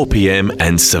 between 4 p.m.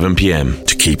 and 7 p.m.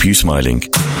 to keep you smiling.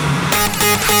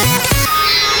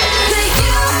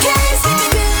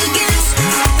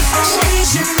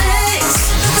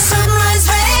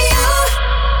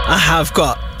 I have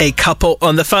got a couple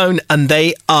on the phone and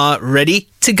they are ready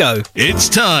to go. It's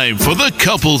time for the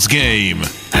couples game.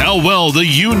 How well do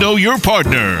you know your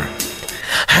partner?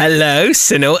 Hello,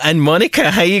 Sunil and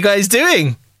Monica. How are you guys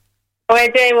doing?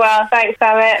 We're doing well, thanks,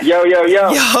 Amit. Yo. Yo.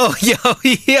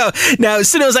 Now,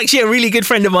 Sunil's actually a really good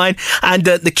friend of mine, and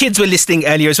the kids were listening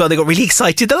earlier as well. They got really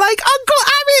excited. They're like, Uncle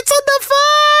Amit's on the phone!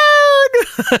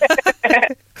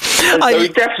 So we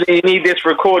definitely need this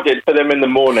recorded for them in the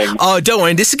morning. Oh, don't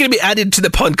worry. This is going to be added to the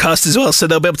podcast as well, so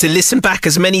they'll be able to listen back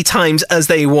as many times as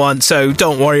they want, so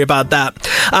don't worry about that.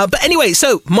 But anyway,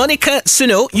 so Monica,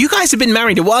 Sunil, you guys have been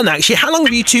married a while now, actually. How long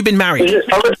have you two been married? Is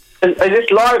this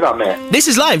live, Amit? This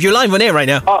is live. You're live on air right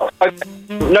now. Oh,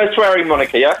 no swearing,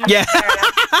 Monica, yeah? Yeah.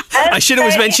 I should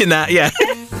always mention that, yeah.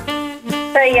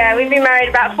 So yeah, we've been married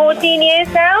about 14 years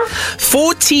now.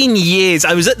 14 years.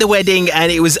 I was at the wedding and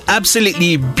it was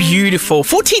absolutely beautiful.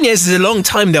 14 years is a long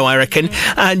time though, I reckon.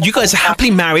 And you guys are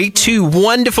happily married, 2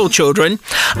 wonderful children.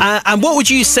 And what would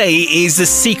you say is the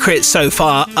secret so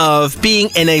far of being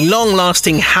in a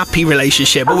long-lasting, happy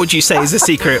relationship? What would you say is the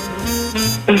secret?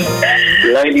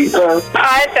 Ladies first.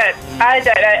 I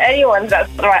don't know anyone's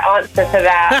that's the right answer to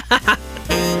that.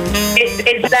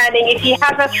 It's learning. If you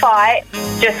have a fight,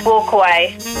 just walk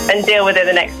away and deal with it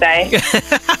the next day.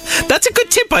 That's a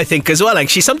good tip, I think, as well,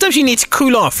 actually. Sometimes you need to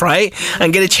cool off, right?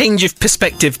 And get a change of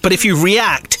perspective. But if you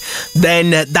react,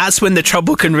 then that's when the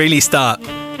trouble can really start.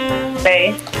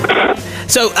 See?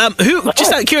 So,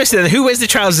 just out of curiosity, then, who wears the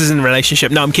trousers in the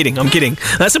relationship? No, I'm kidding.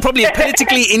 That's probably a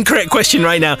politically incorrect question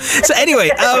right now. So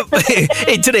anyway,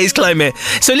 in today's climate.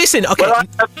 So listen, okay. Well,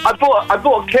 I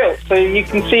bought a kilt, so you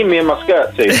can see me in my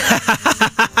skirt too.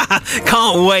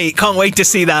 Can't wait to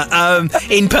see that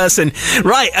in person.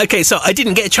 Right, okay, so I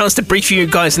didn't get a chance to brief you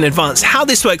guys in advance. How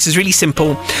this works is really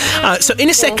simple. So in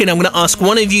a second, I'm going to ask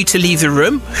one of you to leave the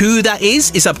room. Who that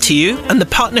is up to you. And the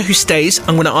partner who stays,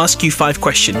 I'm going to ask you 5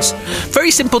 questions. Very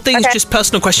simple things, just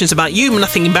personal questions about you,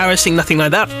 nothing embarrassing, nothing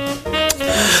like that.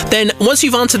 Then, once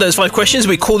you've answered those 5 questions,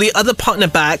 we call the other partner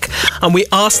back and we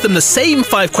ask them the same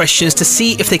 5 questions to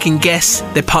see if they can guess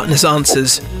their partner's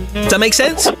answers. Does that make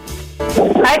sense?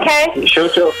 Okay.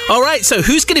 Sure. All right, so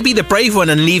who's going to be the brave one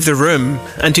and leave the room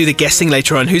and do the guessing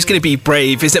later on? Who's going to be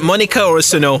brave? Is it Monica or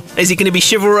Sunil? Is he going to be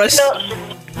chivalrous?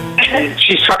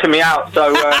 She's chucking me out,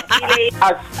 so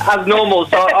as normal,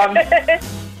 so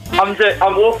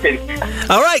I'm walking.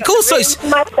 All right, cool. So,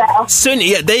 Sun,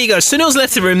 yeah, there you go. Sunil's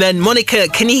left the room. Then, Monica,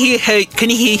 can he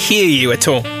hear you at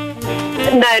all?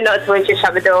 No, not to just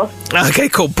shut the door. Okay,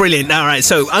 cool. Brilliant. All right,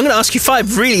 so I'm going to ask you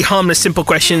 5 really harmless, simple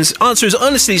questions. Answer as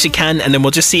honestly as you can, and then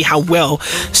we'll just see how well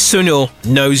Sunil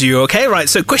knows you, okay? Right,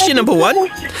 so question number 1.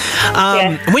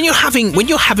 When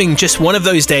you're having just one of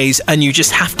those days and you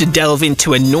just have to delve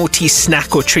into a naughty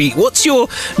snack or treat, what's your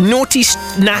naughty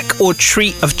snack or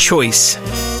treat of choice?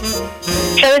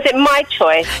 So is it my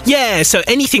choice? Yeah, so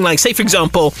anything like, say for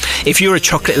example, if you're a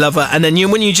chocolate lover and then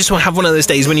when you just want to have one of those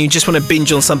days when you just want to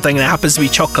binge on something and it happens to be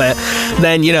chocolate,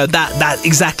 then, that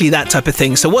exactly that type of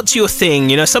thing. So what's your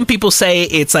thing? Some people say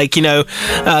it's like,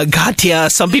 gatia,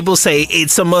 some people say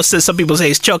it's samosa, some people say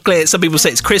it's chocolate, some people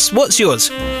say it's crisp. What's yours?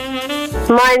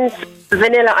 Mine's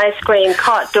vanilla ice cream,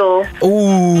 cart door.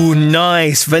 Ooh,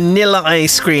 nice. Vanilla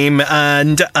ice cream.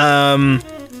 And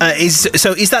is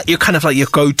that your kind of like your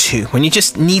go-to when you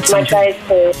just need something? My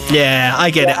go-to. Yeah, I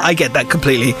get it. I get that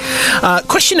completely.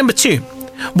 Question number 2.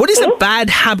 What is a bad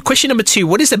habit? Question number 2.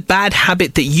 What is a bad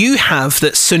habit that you have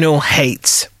that Sunil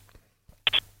hates?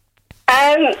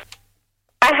 I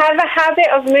have a habit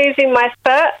of moving my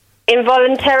foot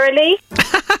involuntarily.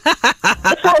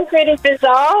 It sounds really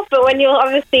bizarre, but when you're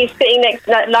obviously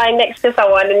lying next to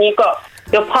someone and you've got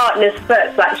your partner's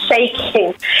foot's like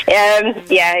shaking,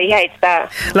 he hates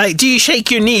that. Like, do you shake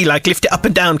your knee, like lift it up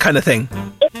and down kind of thing?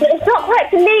 It's not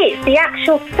quite the knee, it's the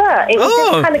actual foot. It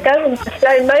will just kind of go into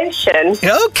slow motion.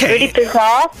 Okay. Really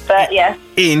bizarre, but yeah.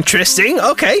 Interesting.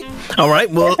 Okay. All right.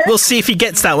 Well, we'll see if he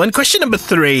gets that one. Question number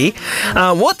 3.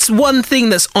 What's one thing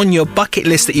that's on your bucket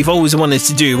list that you've always wanted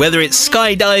to do? Whether it's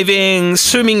skydiving,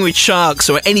 swimming with sharks,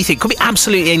 or anything. Could be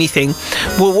absolutely anything.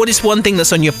 Well, what is one thing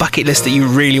that's on your bucket list that you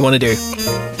really want to do?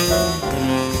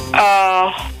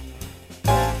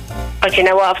 Do you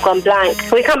know what? I've gone blank.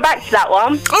 Can we come back to that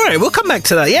one? All right, we'll come back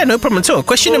to that. Yeah, no problem at all.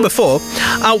 Question number 4.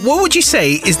 What would you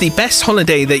say is the best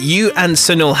holiday that you and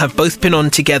Sunil have both been on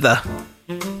together?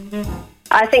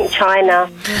 I think China.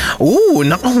 Ooh,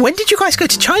 when did you guys go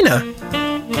to China?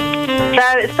 So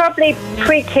it's probably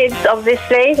pre-kids,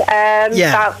 obviously.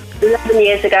 About 11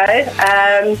 years ago.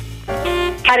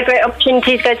 Had a great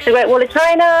opportunity to go to the Great Wall of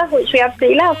China, which we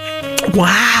absolutely love.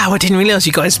 Wow, I didn't realise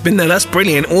you guys have been there. That's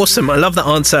brilliant. Awesome. I love that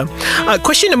answer.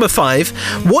 Question number 5.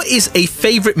 What is a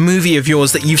favourite movie of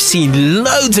yours that you've seen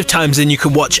loads of times and you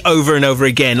could watch over and over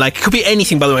again? Like, it could be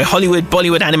anything, by the way. Hollywood,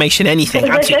 Bollywood, animation, anything.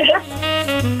 Absolutely.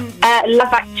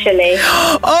 Love Actually.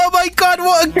 Oh my God,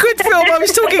 what a good film. I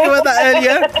was talking about that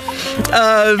earlier.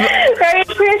 Very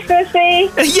Christmassy.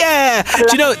 Yeah. Do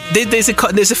you know, there's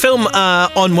a film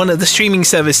on one of the streaming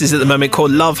services at the moment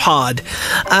called Love Hard,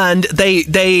 and they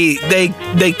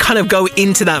kind of go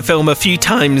into that film a few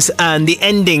times, and the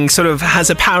ending sort of has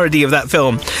a parody of that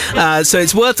film. So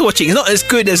it's worth watching. It's not as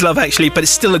good as Love Actually, but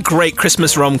it's still a great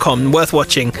Christmas rom-com worth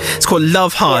watching. It's called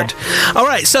Love Hard. Yeah. All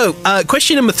right, so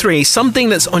question number 3, something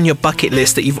that's on your bucket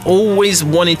list that you've always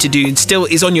wanted to do and still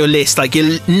is on your list, like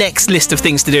your next list of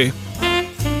things to do.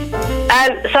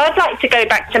 So I'd like to go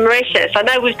back to Mauritius. I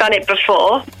know we've done it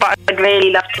before, but I'd really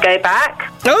love to go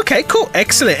back. Okay, cool.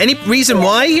 Excellent. Any reason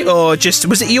why, or just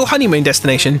was it your honeymoon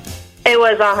destination? It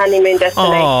was our honeymoon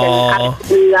destination. I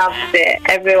loved it.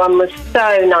 Everyone was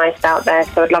so nice out there,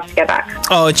 so I'd love to go back.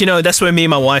 Oh, do you know, that's where me and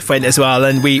my wife went as well,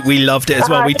 and we loved it as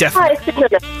well. We definitely...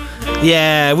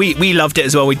 Yeah, we loved it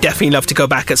as well. We'd definitely love to go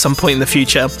back at some point in the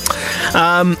future.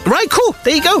 Right, cool.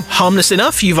 There you go. Harmless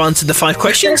enough. You've answered the 5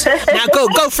 questions. Now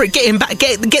go for it. Get him back.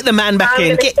 Get the man back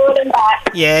in. Get him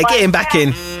back. Yeah, get him back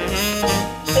in.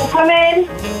 Come in.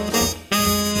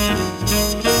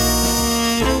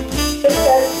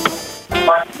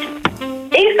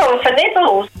 He's gone for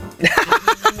nibbles.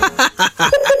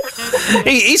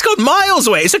 He's gone miles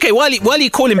away. It's okay. While you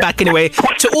call him back anyway,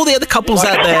 to all the other couples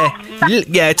out there,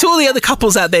 to all the other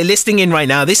couples out there listening in right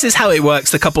now, this is how it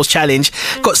works, the couples challenge.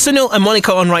 Got Sunil and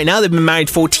Monica on right now. They've been married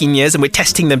 14 years and we're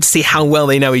testing them to see how well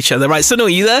they know each other. Right, Sunil, are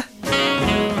you there?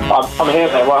 I'm here,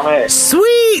 mate. Well, I'm here.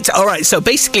 Sweet. All right. So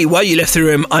basically, while you left the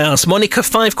room, I asked Monica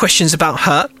 5 questions about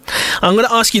her. I'm going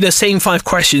to ask you the same 5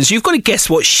 questions. You've got to guess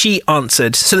what she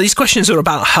answered. So these questions are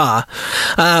about her.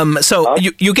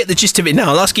 You'll get the gist of it now.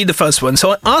 I'll ask you the first one.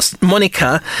 So I asked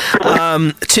Monica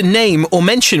to name or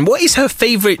mention what is her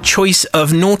favourite choice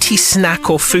of naughty snack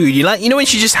or food. You know when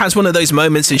she just has one of those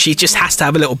moments and she just has to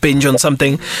have a little binge on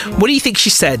something. What do you think she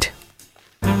said?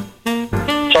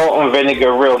 Salt and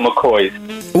vinegar, real McCoys.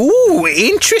 Ooh,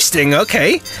 interesting.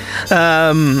 Okay.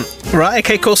 Right.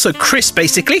 Okay. Cool. So Chris,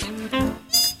 basically.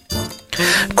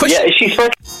 Question. Yeah, is she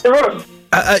supposed to the room?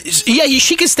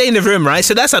 she can stay in the room, right?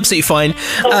 So that's absolutely fine.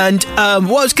 And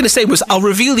what I was going to say was I'll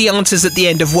reveal the answers at the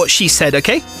end of what she said,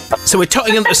 okay? So we're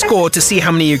totting up the score to see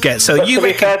how many you get. So to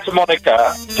be fair to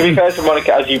Monica,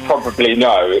 as you probably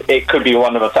know, it could be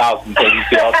one of 1,000 things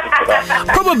the answer to that.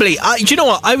 Probably. Do you know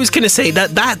what? I was going to say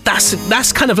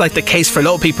that's kind of like the case for a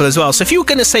lot of people as well. So if you were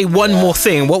going to say one more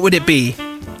thing, what would it be?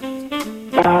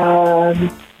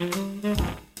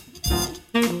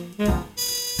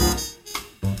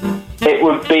 It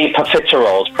would be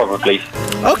profiteroles, probably.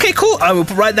 Okay, cool. I will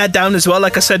write that down as well.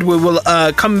 Like I said, we will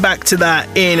come back to that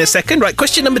in a second. Right,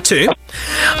 question number 2.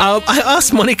 I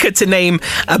asked Monica to name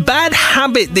a bad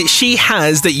habit that she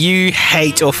has that you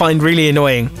hate or find really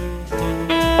annoying.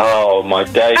 Oh my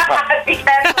days!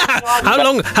 How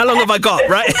long have I got?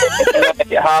 Right?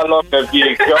 How long have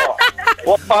you got?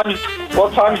 What time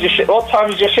is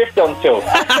your shift until? It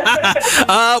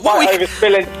might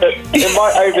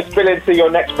overspill into your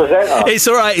next presenter. It's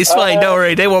all right. It's fine. Don't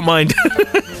worry. They won't mind.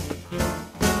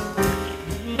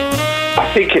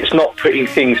 I think it's not putting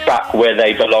things back where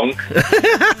they belong.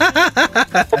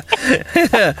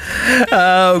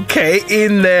 Okay,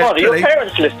 in there. God, are your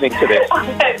parents listening to this?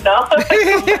 I don't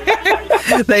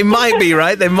know. They might be,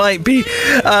 right? They might be.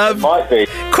 Might be.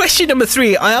 Question number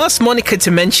 3. I asked Monica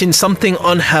to mention something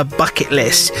on her bucket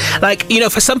list. Like,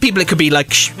 for some people it could be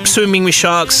like swimming with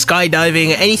sharks,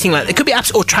 skydiving, anything like that. It could be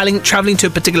or traveling to a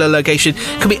particular location.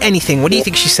 It could be anything. What do you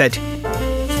think she said?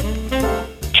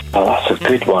 Oh, that's a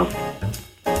good one.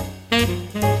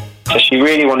 So she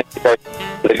really wanted to go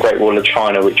to the Great Wall of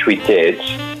China, which we did.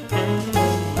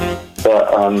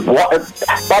 But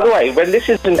by the way, when this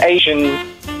is an Asian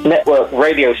network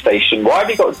radio station, why have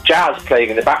you got jazz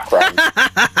playing in the background?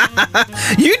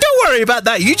 You don't worry about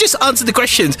that. You just answer the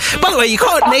questions. By the way, you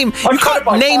can't name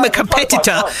a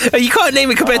competitor. You can't name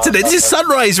a competitor. This is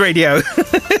Sunrise Radio.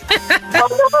 Oh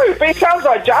no, but it sounds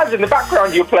like jazz in the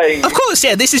background you're playing. Of course,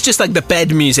 yeah. This is just like the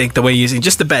bed music that we're using.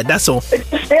 Just the bed. That's all. It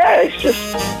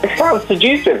sounds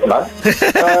seductive, man.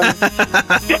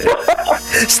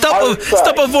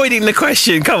 Stop avoiding the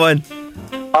question. Come on.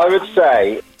 I would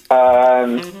say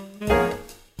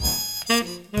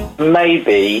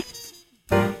maybe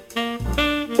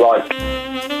like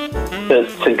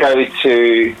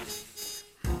to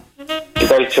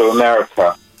go to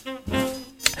America.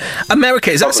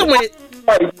 America, is that somewhere?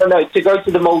 No, to go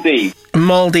to the Maldives.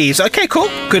 Maldives. Okay, cool.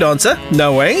 Good answer.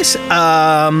 No worries.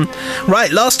 Right,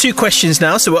 last 2 questions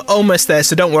now, so we're almost there,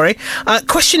 so don't worry.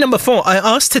 Question number 4. I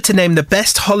asked her to name the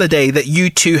best holiday that you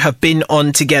two have been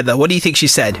on together. What do you think she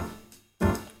said?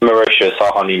 Mauritius,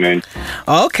 our honeymoon.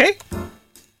 Okay.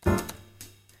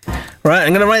 Right, I'm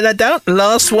going to write that down.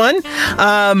 Last one.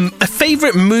 A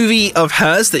favourite movie of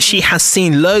hers that she has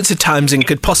seen loads of times and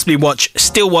could possibly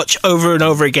still watch over and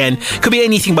over again. Could be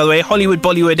anything, by the way. Hollywood,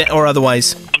 Bollywood, or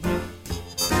otherwise.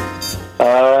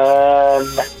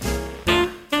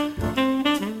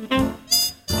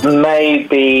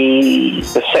 Maybe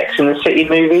the Sex and the City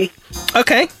movie.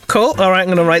 Okay, cool. All right, I'm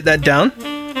going to write that down.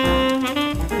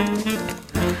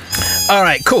 All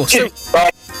right, cool. So,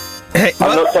 hey,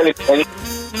 I'm not telling you anything.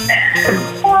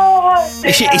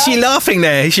 Is she laughing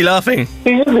there? Is she laughing?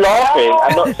 She's laughing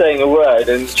and not saying a word,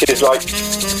 and she's like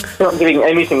not giving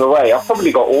anything away. I've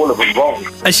probably got all of them wrong.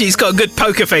 And she's got a good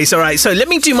poker face. All right, so let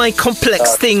me do my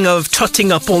complex thing of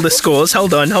totting up all the scores.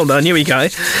 Hold on. Here we go.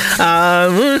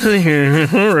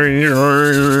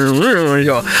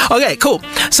 Okay, cool.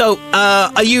 So,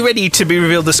 are you ready to be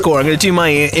revealed the score? I'm going to do my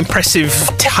impressive,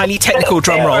 highly technical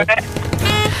drum roll.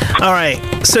 All right,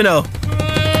 so no.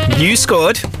 You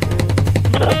scored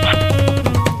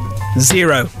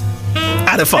 0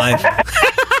 out of 5.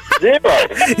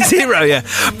 0, yeah.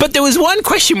 But there was one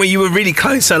question where you were really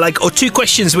close, or 2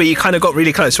 questions where you kind of got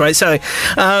really close, right? So,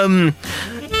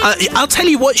 I'll tell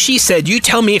you what she said. You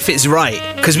tell me if it's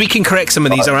right, because we can correct some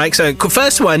of these, all right? So,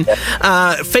 first one,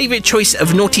 favourite choice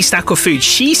of naughty snack or food.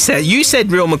 You said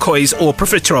real McCoys or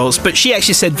profiteroles, but she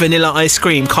actually said vanilla ice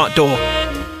cream, cart door.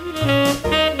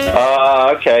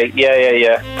 Okay.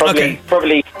 Yeah.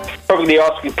 Probably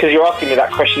asking, because you're asking me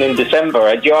that question in December.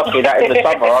 Had you asked me that in the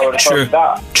summer, I would have told you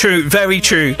that. True, very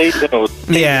true. Seasonal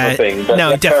thing. But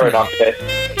no, definitely. Fair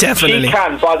enough, Definitely. She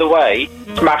can, by the way,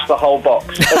 smash the whole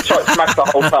box. Smash the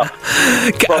whole cup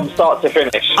from start to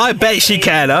finish. I bet she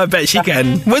can.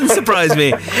 Wouldn't surprise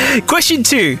me. Question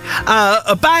 2.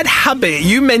 A bad habit.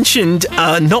 You mentioned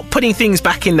not putting things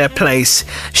back in their place.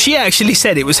 She actually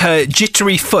said it was her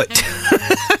jittery foot.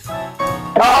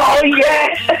 Oh,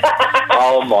 yes!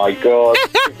 Oh, my God.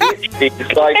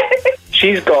 It's like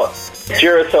she's got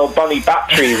Duracell bunny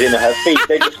batteries in her feet.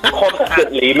 They're just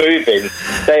constantly moving.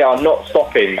 They are not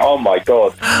stopping. Oh my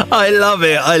God. I love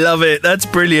it. That's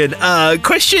brilliant.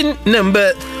 Question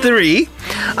number 3.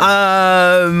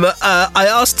 I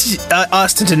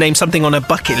asked her to name something on her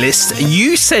bucket list.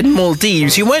 You said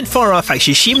Maldives. You weren't far off,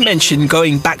 actually. She mentioned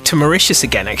going back to Mauritius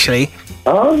again, actually.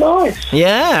 Oh, nice.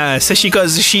 Yeah, so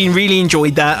she really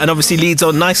enjoyed that, and obviously leads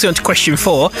on nicely on to question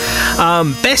 4.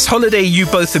 Best holiday you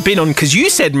both have been on, because you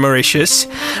said Mauritius,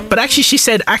 but actually she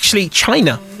said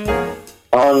China.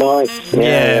 Oh, nice.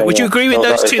 Yeah. Would you agree with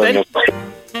those two then?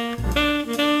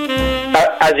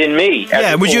 As in me?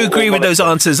 Yeah, would you agree with those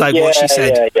answers, what she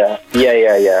said? Yeah.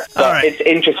 But All right. It's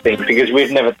interesting because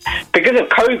because of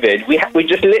COVID, we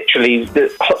just literally,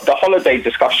 the holiday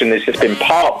discussion has just been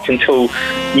parked until,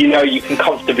 you can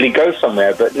comfortably go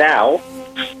somewhere. But now,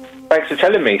 thanks for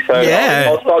telling me. So yeah.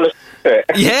 I'll start listening to it.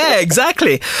 Yeah,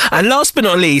 exactly. And last but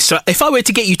not least, so if I were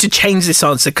to get you to change this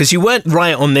answer, because you weren't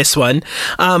right on this one,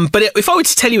 but if I were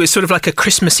to tell you it's sort of like a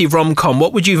Christmassy rom-com,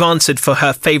 what would you have answered for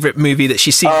her favourite movie that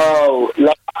she's seen? Oh,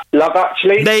 Love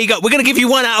Actually. There you go. We're going to give you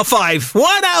 1 out of 5.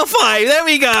 1 out of 5. There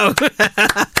we go.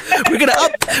 We're going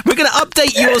to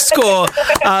update your score.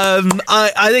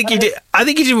 I think you did. I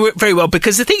think you did very well,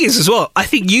 because the thing is as well, I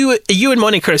think you and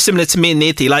Monica are similar to me and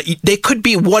Nirthi. Like, there could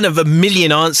be one of a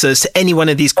million answers to any one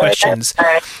of these questions,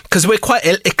 because we're quite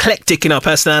eclectic in our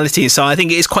personality. So I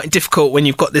think it is quite difficult when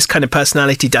you've got this kind of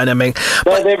personality dynamic.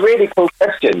 But they're really cool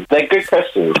questions. They're good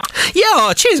questions.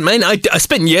 Yeah, cheers, man. I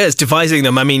spent years devising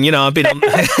them. I mean, I've been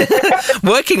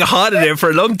working hard at it for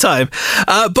a long time.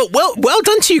 But well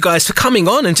done to you guys for coming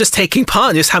on and just taking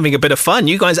part and just having a bit of fun.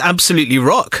 You guys absolutely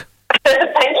rock.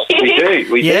 Thank you. We do.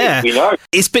 We know.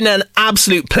 It's been an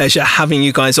absolute pleasure having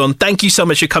you guys on. Thank you so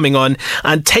much for coming on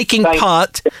and taking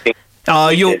part.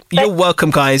 You're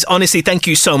welcome, guys. Honestly, thank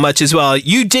you so much as well.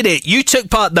 You did it. You took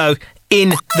part, though, in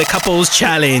the Couples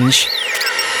Challenge.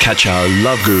 Catch our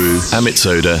love guru, Amit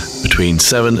Sodha, between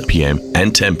 7 p.m.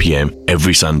 and 10 p.m.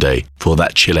 every Sunday for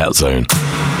that chill out zone.